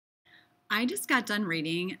I just got done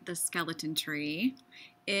reading The Skeleton Tree.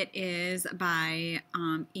 It is by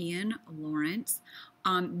Ian Lawrence.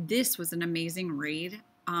 This was an amazing read.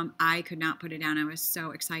 I could not put it down. I was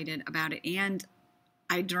so excited about it, and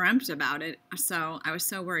I dreamt about it. So I was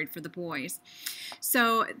so worried for the boys.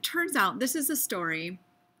 So it turns out this is a story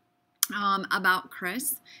about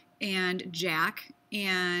Chris and Jack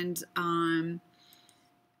and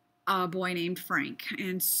a boy named Frank.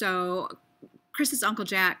 And so Chris's Uncle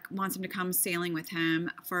Jack wants him to come sailing with him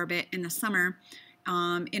for a bit in the summer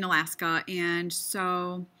in Alaska. And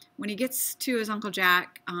so when he gets to his Uncle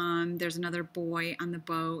Jack, there's another boy on the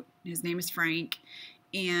boat. His name is Frank,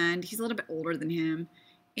 and he's a little bit older than him.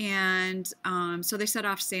 And so they set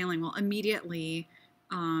off sailing. Well, immediately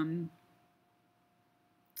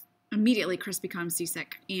Chris becomes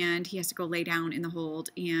seasick, and he has to go lay down in the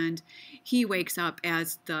hold, and he wakes up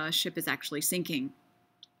as the ship is actually sinking.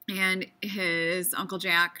 And his Uncle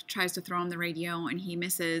Jack tries to throw him the radio, and he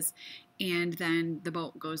misses, and then the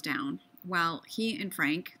boat goes down. Well, he and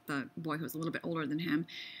Frank, the boy who's a little bit older than him,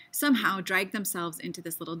 somehow drag themselves into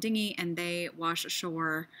this little dinghy, and they wash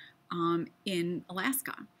ashore in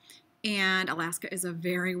Alaska. And Alaska is a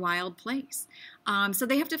very wild place. So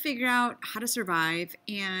they have to figure out how to survive.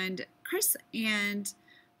 And Chris and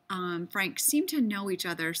Frank seem to know each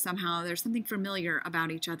other somehow. There's something familiar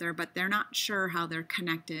about each other, but they're not sure how they're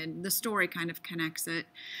connected. The story kind of connects it.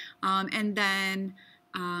 And then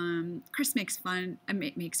Chris makes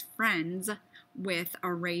friends with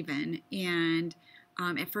a raven. And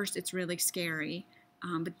at first it's really scary,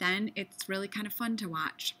 but then it's really kind of fun to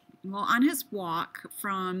watch. Well, on his walk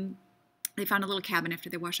they found a little cabin after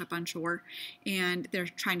they wash up on shore, and they're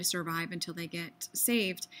trying to survive until they get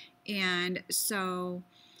saved. And so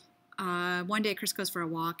one day Chris goes for a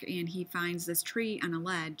walk, and he finds this tree on a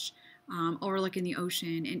ledge overlooking the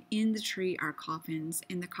ocean, and in the tree are coffins,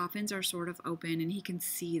 and the coffins are sort of open, and he can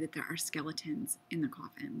see that there are skeletons in the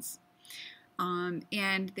coffins.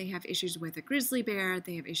 And they have issues with a grizzly bear,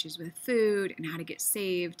 they have issues with food and how to get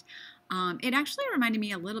saved. It actually reminded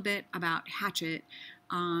me a little bit about Hatchet,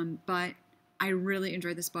 but I really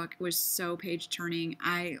enjoyed this book. It was so page-turning.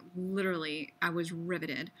 I was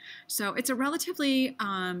riveted. So it's a relatively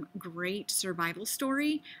great survival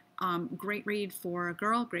story. Great read for a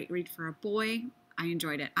girl, great read for a boy. I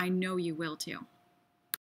enjoyed it. I know you will too.